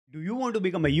Do you want to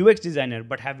become a UX designer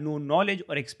but have no knowledge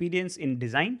or experience in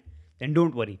design? Then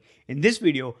don't worry. In this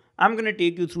video, I'm going to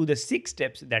take you through the 6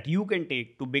 steps that you can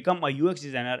take to become a UX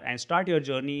designer and start your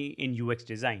journey in UX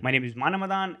design. My name is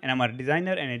Manamadan and I'm a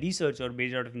designer and a researcher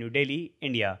based out of New Delhi,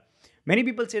 India. Many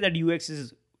people say that UX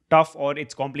is tough or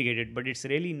it's complicated, but it's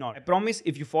really not. I promise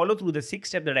if you follow through the 6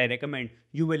 steps that I recommend,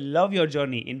 you will love your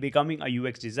journey in becoming a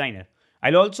UX designer.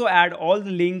 I'll also add all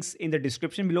the links in the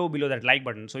description below that like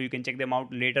button, so you can check them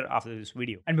out later after this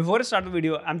video. And before I start the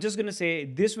video, I'm just gonna say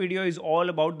this video is all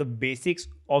about the basics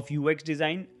of UX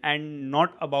design and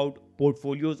not about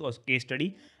portfolios or case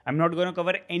study. I'm not gonna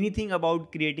cover anything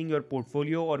about creating your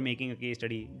portfolio or making a case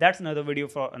study. That's another video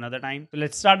for another time. So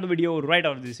let's start the video right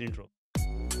after this intro.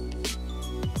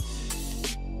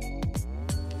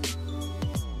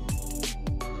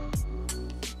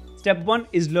 Step 1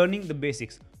 is learning the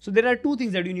basics. So there are two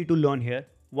things that you need to learn here.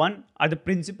 One are the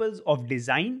principles of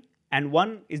design and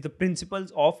one is the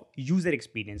principles of user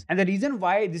experience. And the reason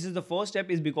why this is the first step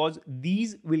is because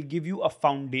these will give you a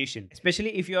foundation.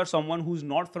 Especially if you are someone who's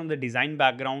not from the design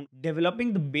background,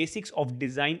 developing the basics of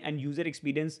design and user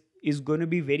experience is going to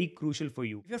be very crucial for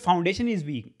you. If your foundation is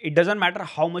weak, it doesn't matter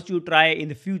how much you try in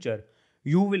the future,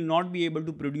 you will not be able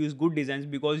to produce good designs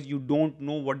because you don't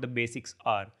know what the basics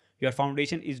are. Your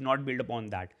foundation is not built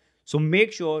upon that. So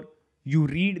make sure you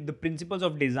read the principles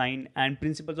of design and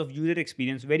principles of user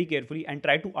experience very carefully and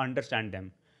try to understand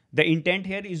them. The intent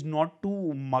here is not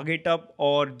to mug it up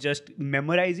or just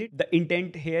memorize it. The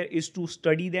intent here is to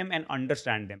study them and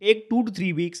understand them. Take 2 to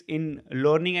 3 weeks in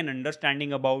learning and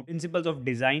understanding about principles of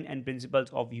design and principles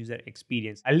of user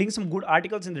experience. I'll link some good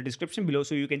articles in the description below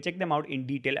so you can check them out in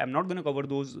detail. I'm not going to cover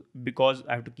those because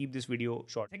I have to keep this video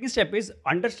short. Second step is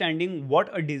understanding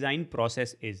what a design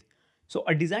process is. So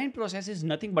a design process is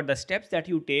nothing but the steps that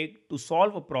you take to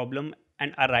solve a problem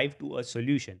and arrive to a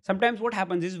solution. Sometimes what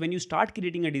happens is when you start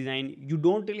creating a design, you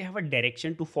don't really have a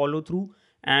direction to follow through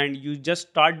and you just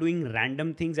start doing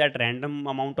random things at random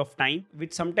amount of time,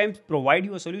 which sometimes provide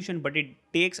you a solution, but it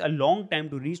takes a long time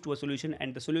to reach to a solution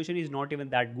and the solution is not even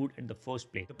that good at the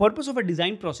first place. The purpose of a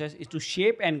design process is to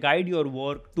shape and guide your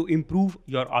work to improve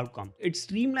your outcome. It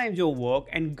streamlines your work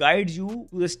and guides you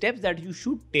to the steps that you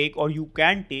should take or you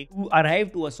can take to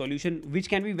arrive to a solution, which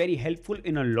can be very helpful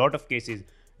in a lot of cases.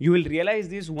 You will realize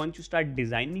this once you start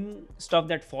designing stuff,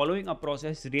 that following a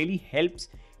process really helps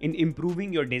in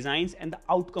improving your designs and the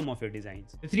outcome of your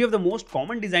designs. The 3 of the most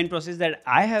common design processes that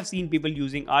I have seen people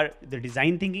using are the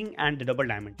design thinking and the double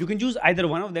diamond. You can choose either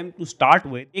one of them to start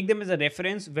with. Take them as a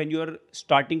reference when you're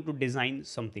starting to design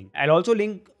something. I'll also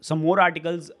link some more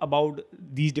articles about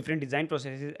these different design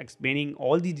processes, explaining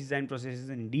all these design processes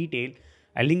in detail.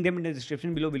 I'll link them in the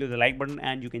description below the like button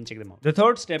and you can check them out. The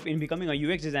third step in becoming a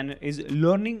UX designer is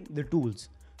learning the tools.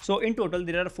 So in total,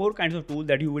 there are 4 kinds of tools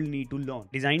that you will need to learn.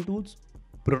 Design tools,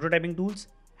 prototyping tools,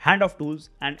 handoff tools,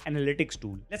 and analytics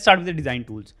tool. Let's start with the design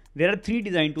tools. There are 3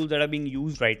 design tools that are being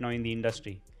used right now in the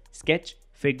industry: Sketch,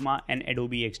 Figma, and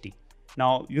Adobe XD.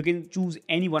 Now, you can choose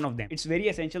any one of them. It's very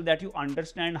essential that you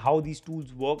understand how these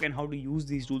tools work and how to use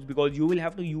these tools because you will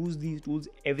have to use these tools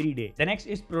every day. The next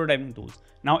is prototyping tools.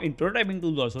 Now, in prototyping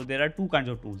tools also, there are 2 kinds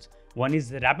of tools. One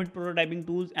is rapid prototyping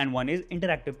tools and one is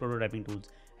interactive prototyping tools.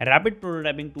 Rapid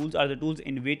prototyping tools are the tools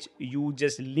in which you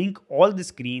just link all the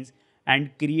screens and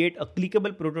create a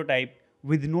clickable prototype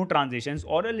with no transitions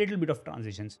or a little bit of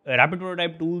transitions. Rapid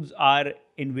prototype tools are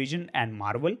InVision and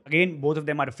Marvel. Again, both of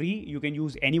them are free. You can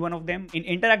use any one of them. In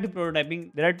interactive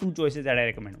prototyping, there are 2 choices that I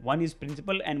recommend. One is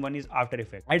Principle and one is After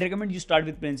Effects. I'd recommend you start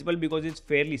with Principle because it's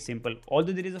fairly simple.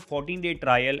 Although there is a 14-day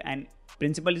trial and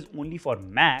Principle is only for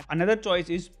Mac. Another choice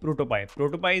is Protopie.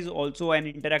 Protopie is also an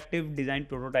interactive design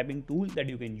prototyping tool that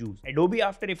you can use. Adobe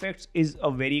After Effects is a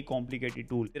very complicated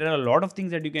tool. There are a lot of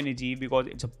things that you can achieve because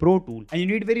it's a pro tool and you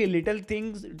need very little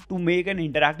things to make an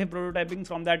interactive prototyping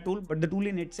from that tool, but the tool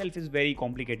in itself is very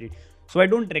complicated. So I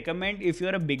don't recommend if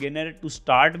you're a beginner to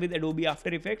start with Adobe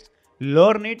After Effects.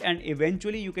 Learn it and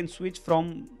eventually you can switch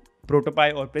from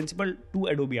Protopie or Principle to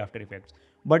Adobe After Effects.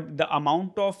 But the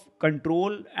amount of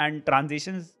control and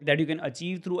transitions that you can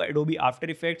achieve through Adobe After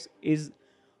Effects is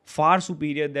far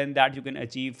superior than that you can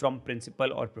achieve from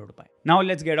Principle or Protopie. Now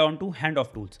let's get on to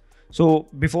handoff tools. So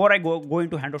before I go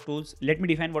into handoff tools, let me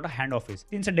define what a handoff is.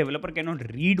 Since a developer cannot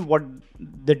read what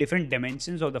the different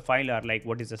dimensions of the file are, like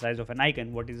what is the size of an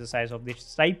icon, what is the size of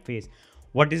this typeface,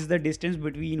 what is the distance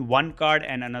between one card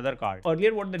and another card.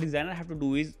 Earlier, what the designer have to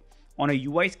do is on a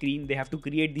UI screen, they have to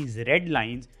create these red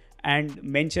lines and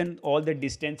mention all the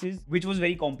distances, which was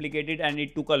very complicated and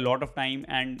it took a lot of time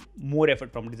and more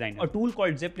effort from designer. A tool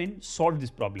called Zeppelin solved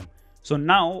this problem. So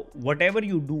now whatever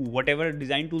you do, whatever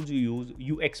design tools you use,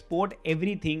 you export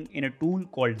everything in a tool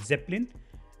called Zeppelin.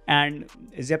 And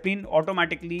Zeppelin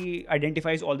automatically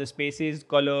identifies all the spaces,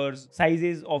 colors,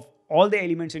 sizes of all the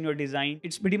elements in your design.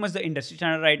 It's pretty much the industry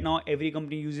standard right now. Every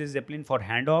company uses Zeppelin for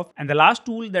handoff. And the last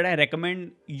tool that I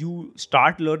recommend you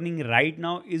start learning right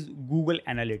now is Google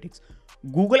Analytics.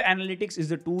 Google Analytics is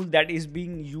the tool that is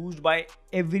being used by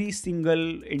every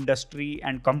single industry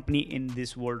and company in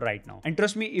this world right now. And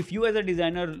trust me, if you as a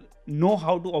designer know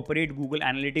how to operate Google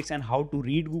Analytics and how to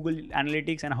read Google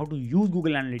Analytics and how to use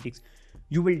Google Analytics,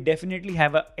 you will definitely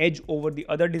have an edge over the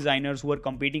other designers who are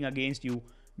competing against you,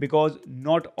 because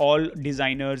not all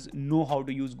designers know how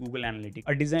to use Google Analytics.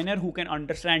 A designer who can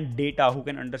understand data, who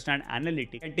can understand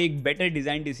analytics, can take better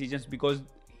design decisions because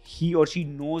he or she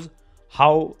knows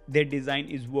how their design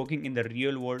is working in the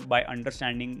real world by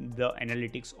understanding the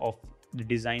analytics of the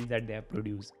designs that they have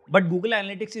produced. But Google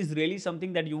Analytics is really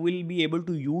something that you will be able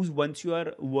to use once you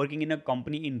are working in a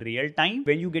company in real time.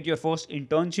 When you get your first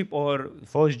internship or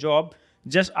first job,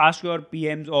 just ask your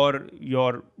PMs or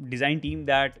your design team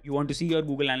that you want to see your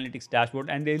Google Analytics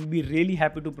dashboard, and they'll be really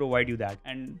happy to provide you that.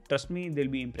 And trust me, they'll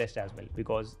be impressed as well,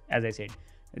 because as I said,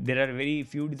 there are very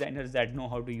few designers that know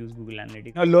how to use Google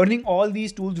Analytics. Now, learning all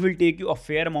these tools will take you a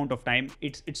fair amount of time.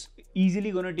 It's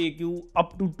easily going to take you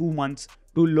up to 2 months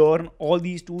to learn all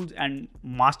these tools and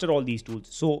master all these tools.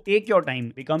 So take your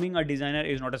time. Becoming a designer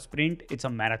is not a sprint, it's a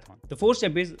marathon. The fourth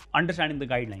step is understanding the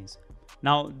guidelines.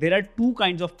 Now, there are two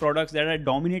kinds of products that are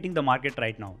dominating the market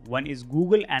right now. One is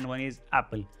Google and one is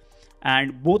Apple.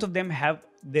 And both of them have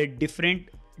their different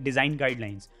design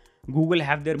guidelines. Google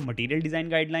have their material design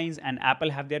guidelines and Apple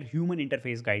have their human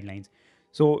interface guidelines.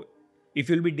 So if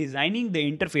you'll be designing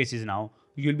the interfaces now,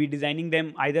 you'll be designing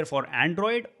them either for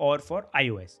Android or for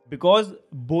iOS. Because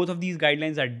both of these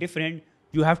guidelines are different,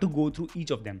 you have to go through each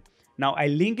of them. Now, I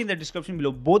link in the description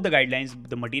below both the guidelines,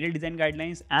 the material design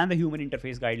guidelines and the human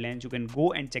interface guidelines. You can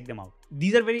go and check them out.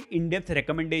 These are very in-depth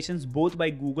recommendations both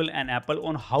by Google and Apple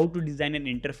on how to design an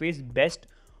interface best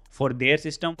for their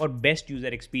system or best user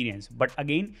experience. But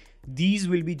again, these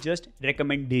will be just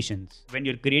recommendations. When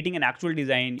you're creating an actual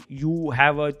design, you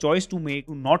have a choice to make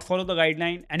to not follow the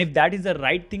guideline. And if that is the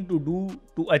right thing to do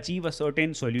to achieve a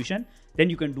certain solution, then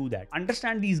you can do that.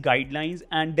 Understand these guidelines,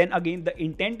 and then again, the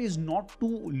intent is not to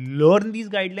learn these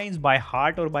guidelines by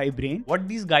heart or by brain. What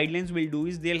these guidelines will do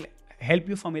is they'll help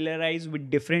you familiarize with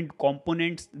different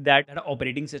components that an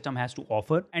operating system has to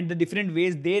offer and the different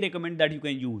ways they recommend that you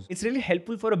can use. It's really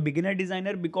helpful for a beginner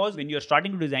designer, because when you're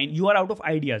starting to design, you are out of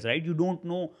ideas, right? You don't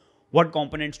know what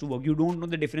components to work. You don't know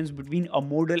the difference between a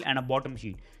modal and a bottom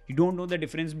sheet. You don't know the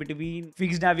difference between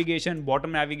fixed navigation,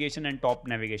 bottom navigation and top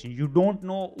navigation. You don't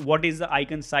know what is the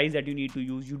icon size that you need to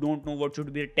use. You don't know what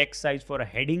should be the text size for a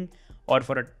heading or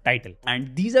for a title.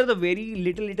 And these are the very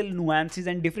little nuances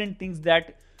and different things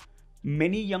that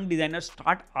many young designers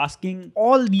start asking.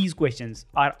 All these questions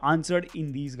are answered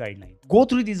in these guidelines. Go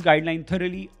through these guidelines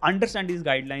thoroughly, understand these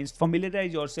guidelines,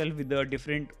 familiarize yourself with the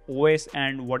different OS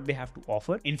and what they have to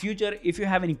offer. In future, if you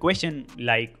have any question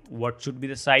like what should be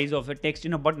the size of a text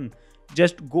in a button,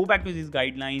 just go back to these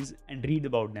guidelines and read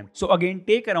about them. So again,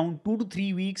 take around 2 to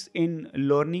 3 weeks in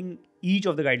learning each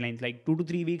of the guidelines, like 2 to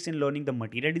 3 weeks in learning the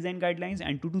material design guidelines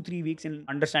and 2 to 3 weeks in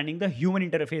understanding the human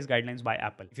interface guidelines by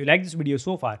Apple. If you like this video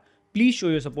so far, please show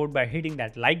your support by hitting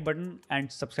that like button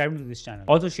and subscribing to this channel.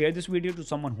 Also share this video to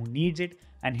someone who needs it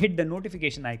and hit the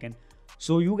notification icon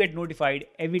so you get notified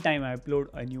every time I upload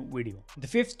a new video. The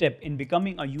fifth step in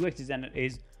becoming a UX designer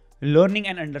is learning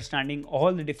and understanding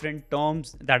all the different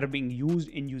terms that are being used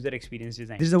in user experience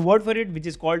design. There's a word for it which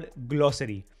is called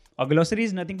glossary. A glossary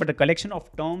is nothing but a collection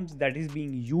of terms that is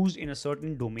being used in a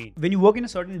certain domain. When you work in a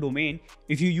certain domain,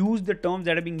 if you use the terms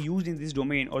that are being used in this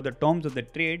domain or the terms of the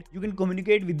trade, you can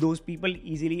communicate with those people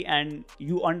easily and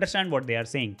you understand what they are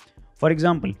saying. For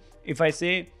example, if I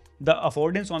say the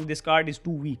affordance on this card is too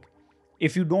weak,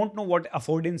 if you don't know what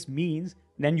affordance means,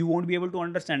 then you won't be able to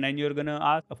understand and you're gonna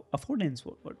ask, affordance,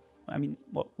 what? I mean,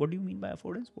 what do you mean by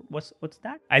affordance? What's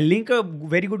that? I'll link a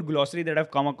very good glossary that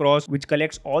I've come across which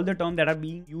collects all the terms that are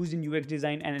being used in UX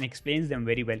design and explains them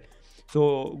very well.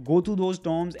 So go through those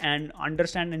terms and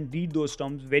understand and read those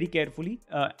terms very carefully.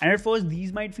 And at first,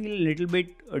 these might feel a little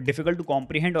bit difficult to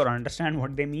comprehend or understand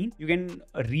what they mean. You can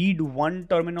read one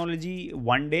terminology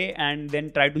one day and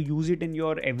then try to use it in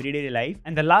your everyday life.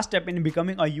 And the last step in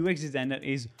becoming a UX designer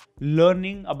is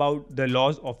learning about the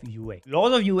laws of UX.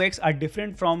 Laws of UX are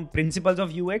different from principles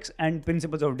of UX and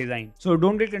principles of design. So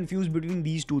don't get confused between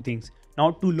these two things.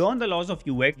 Now, to learn the laws of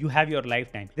UX, you have your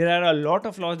lifetime. There are a lot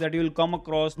of laws that you will come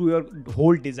across through your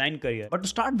whole design career. But to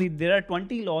start with, there are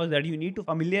 20 laws that you need to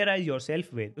familiarize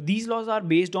yourself with. So these laws are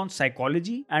based on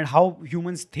psychology and how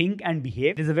humans think and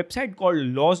behave. There's a website called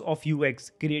Laws of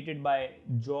UX created by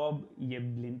Job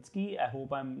Yablinski. I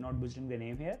hope I'm not butchering the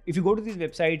name here. If you go to these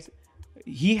websites,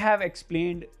 he have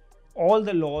explained all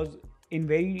the laws in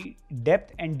very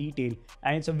depth and detail,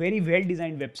 and it's a very well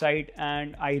designed website,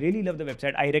 and I really love the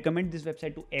website. I recommend this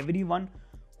website to everyone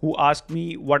who ask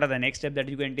me what are the next steps that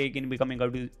you can take in becoming a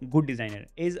good designer.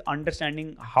 Is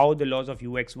understanding how the laws of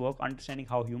UX work, understanding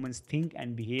how humans think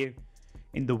and behave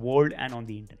in the world and on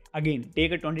the internet. Again,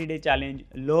 take a 20-day challenge,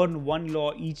 learn one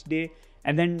law each day,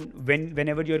 and then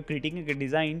whenever you're critiquing a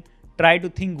design, try to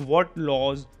think what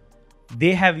laws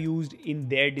they have used in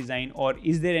their design, or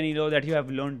is there any law that you have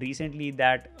learned recently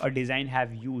that a design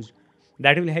have used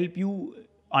that will help you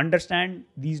understand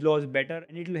these laws better,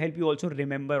 and it will help you also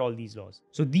remember all these laws.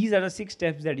 So these are the 6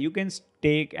 steps that you can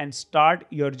take and start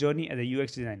your journey as a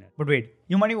UX designer. But wait,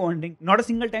 you might be wondering, not a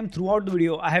single time throughout the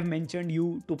video I have mentioned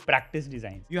you to practice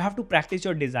design. You have to practice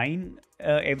your design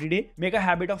every day. Make a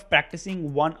habit of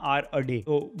practicing 1 hour a day.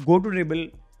 So go to Rebel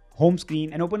home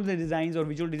screen and open the designs or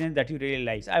visual designs that you really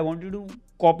like. I want you to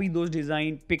copy those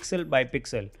designs pixel by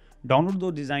pixel. Download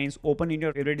those designs, open in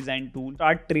your favorite design tool,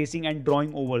 start tracing and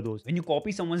drawing over those. When you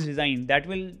copy someone's design, that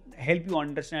will help you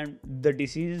understand the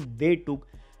decisions they took,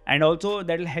 and also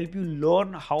that will help you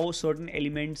learn how certain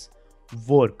elements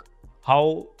work,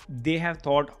 how they have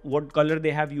thought, what color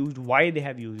they have used, why they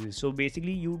have used it. So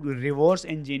basically you reverse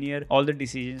engineer all the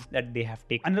decisions that they have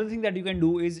taken. Another thing that you can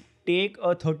do is take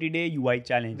a 30-day UI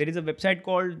challenge. There is a website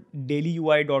called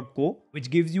dailyui.co which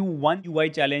gives you one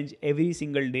UI challenge every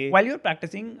single day. While you're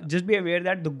practicing, just be aware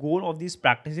that the goal of these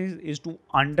practices is to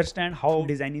understand how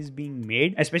design is being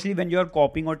made, especially when you're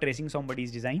copying or tracing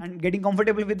somebody's design, and getting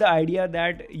comfortable with the idea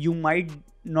that you might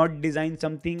not design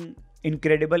something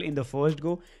incredible in the first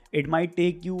go. It might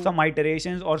take you some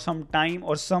iterations or some time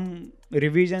or some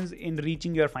revisions in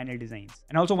reaching your final designs.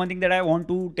 And also one thing that I want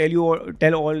to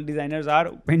tell all designers are,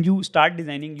 when you start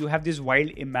designing, you have this wild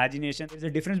imagination. There's a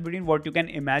difference between what you can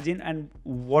imagine and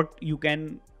what you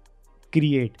can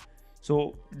create.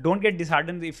 So don't get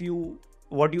disheartened if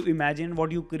what you imagine,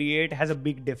 what you create has a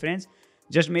big difference.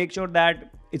 Just make sure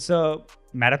that it's a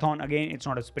marathon. Again, it's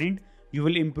not a sprint. You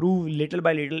will improve little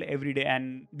by little every day,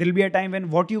 and there will be a time when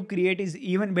what you create is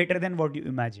even better than what you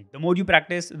imagine. The more you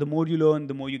practice, the more you learn,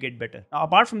 the more you get better. Now,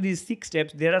 apart from these 6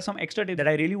 steps, there are some extra tips that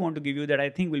I really want to give you that I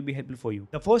think will be helpful for you.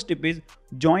 The first tip is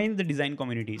join the design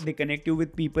communities. They connect you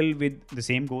with people with the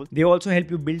same goals. They also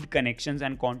help you build connections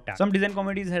and contacts. Some design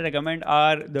communities I recommend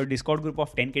are the Discord group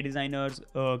of 10K designers,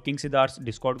 King Siddharth's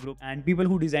Discord group, and People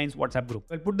Who Designs WhatsApp group.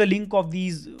 I'll put the link of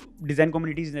these design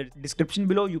communities in the description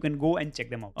below. You can go and check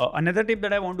them out. Another tip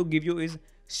that I want to give you is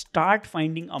start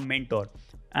finding a mentor.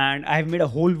 And I have made a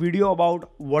whole video about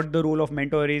what the role of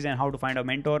mentor is and how to find a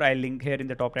mentor. I'll link here in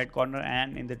the top right corner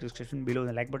and in the description below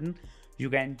the like button. You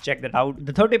can check that out.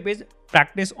 The third tip is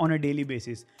practice on a daily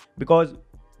basis, because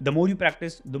the more you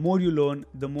practice, the more you learn,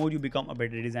 the more you become a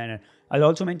better designer. I'll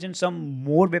also mention some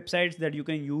more websites that you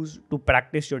can use to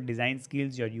practice your design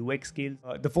skills, your UX skills.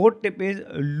 The fourth tip is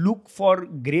look for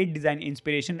great design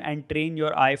inspiration and train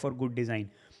your eye for good design.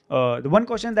 The one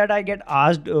question that I get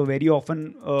asked very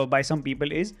often by some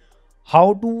people is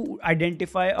how to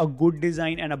identify a good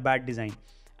design and a bad design.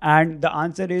 And the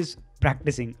answer is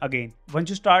practicing. Again, once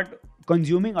you start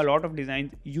consuming a lot of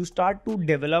designs, you start to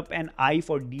develop an eye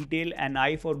for detail, an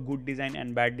eye for good design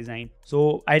and bad design.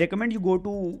 So I recommend you go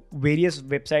to various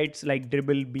websites like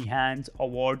Dribbble, Behance,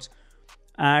 Awards,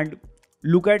 and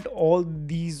look at all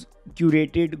these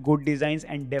curated good designs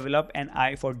and develop an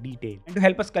eye for detail. And to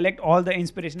help us collect all the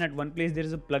inspiration at one place, there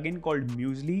is a plugin called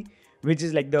Musely, which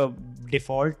is like the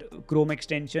default Chrome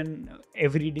extension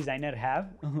every designer have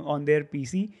on their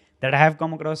PC that I have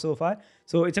come across so far.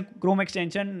 So it's a Chrome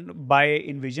extension by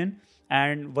InVision,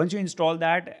 and once you install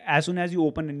that, as soon as you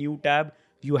open a new tab,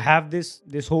 you have this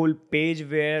whole page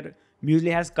where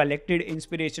Musely has collected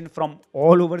inspiration from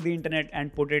all over the internet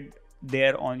and put it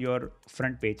there on your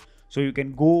front page. So you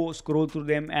can go scroll through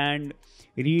them and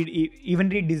even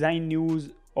read design news,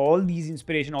 all these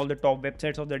inspiration, all the top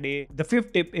websites of the day. The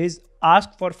fifth tip is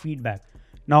ask for feedback.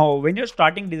 Now, when you're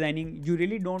starting designing, you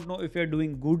really don't know if you're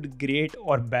doing good, great,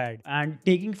 or bad. And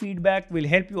taking feedback will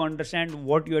help you understand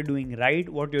what you're doing right,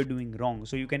 what you're doing wrong,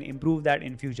 so you can improve that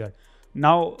in future.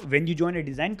 Now, when you join a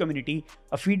design community,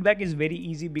 a feedback is very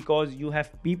easy because you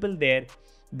have people there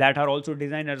that are also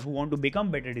designers who want to become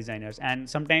better designers. And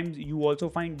sometimes you also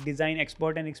find design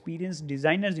expert and experienced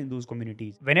designers in those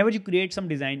communities. Whenever you create some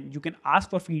design, you can ask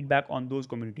for feedback on those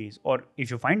communities. Or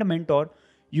if you find a mentor,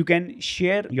 You can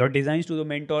share your designs to the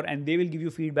mentor and they will give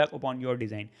you feedback upon your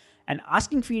design. And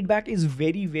asking feedback is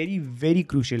very, very, very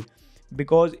crucial,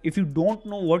 because if you don't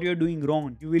know what you're doing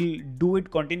wrong, you will do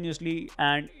it continuously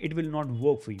and it will not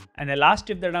work for you. And the last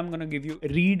tip that I'm going to give you,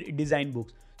 read design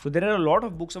books. So there are a lot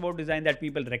of books about design that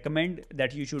people recommend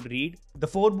that you should read. The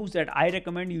 4 books that I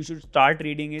recommend you should start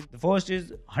reading is, the first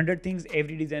is 100 Things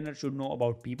Every Designer Should Know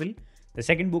About People. The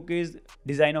second book is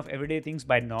Design of Everyday Things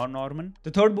by Norman.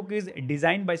 The third book is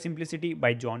Design by Simplicity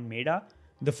by John Maeda.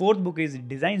 The fourth book is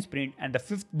Design Sprint, and the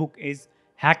fifth book is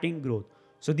Hacking Growth.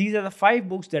 So these are the 5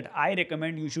 books that I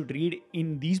recommend you should read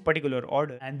in these particular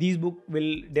order. And these books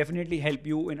will definitely help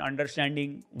you in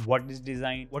understanding what is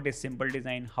design, what is simple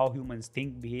design, how humans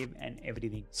think, behave, and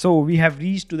everything. So we have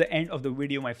reached to the end of the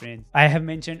video, my friends. I have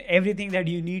mentioned everything that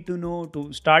you need to know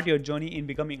to start your journey in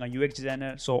becoming a UX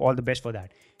designer. So all the best for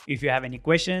that. If you have any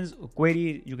questions or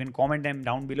queries, you can comment them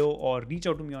down below or reach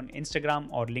out to me on Instagram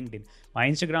or LinkedIn. My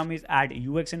Instagram is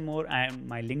 @UXandMore and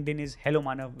my LinkedIn is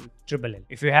HelloManav.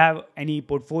 If you have any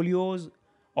portfolios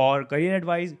or career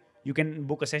advice, you can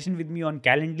book a session with me on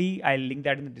Calendly. I'll link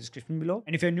that in the description below.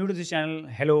 And if you're new to this channel,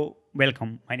 hello,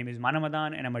 welcome. My name is Manav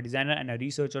Madan and I'm a designer and a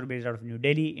researcher based out of New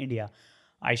Delhi, India.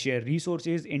 I share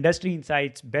resources, industry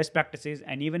insights, best practices,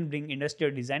 and even bring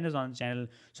industrial designers on the channel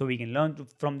so we can learn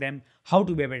from them how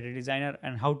to be a better designer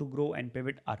and how to grow and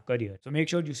pivot our career. So make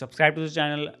sure you subscribe to the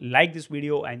channel, like this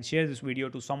video, and share this video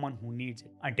to someone who needs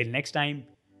it. Until next time,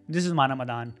 this is Manav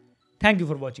Madan. Thank you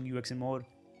for watching UX and More.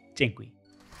 Chenkui.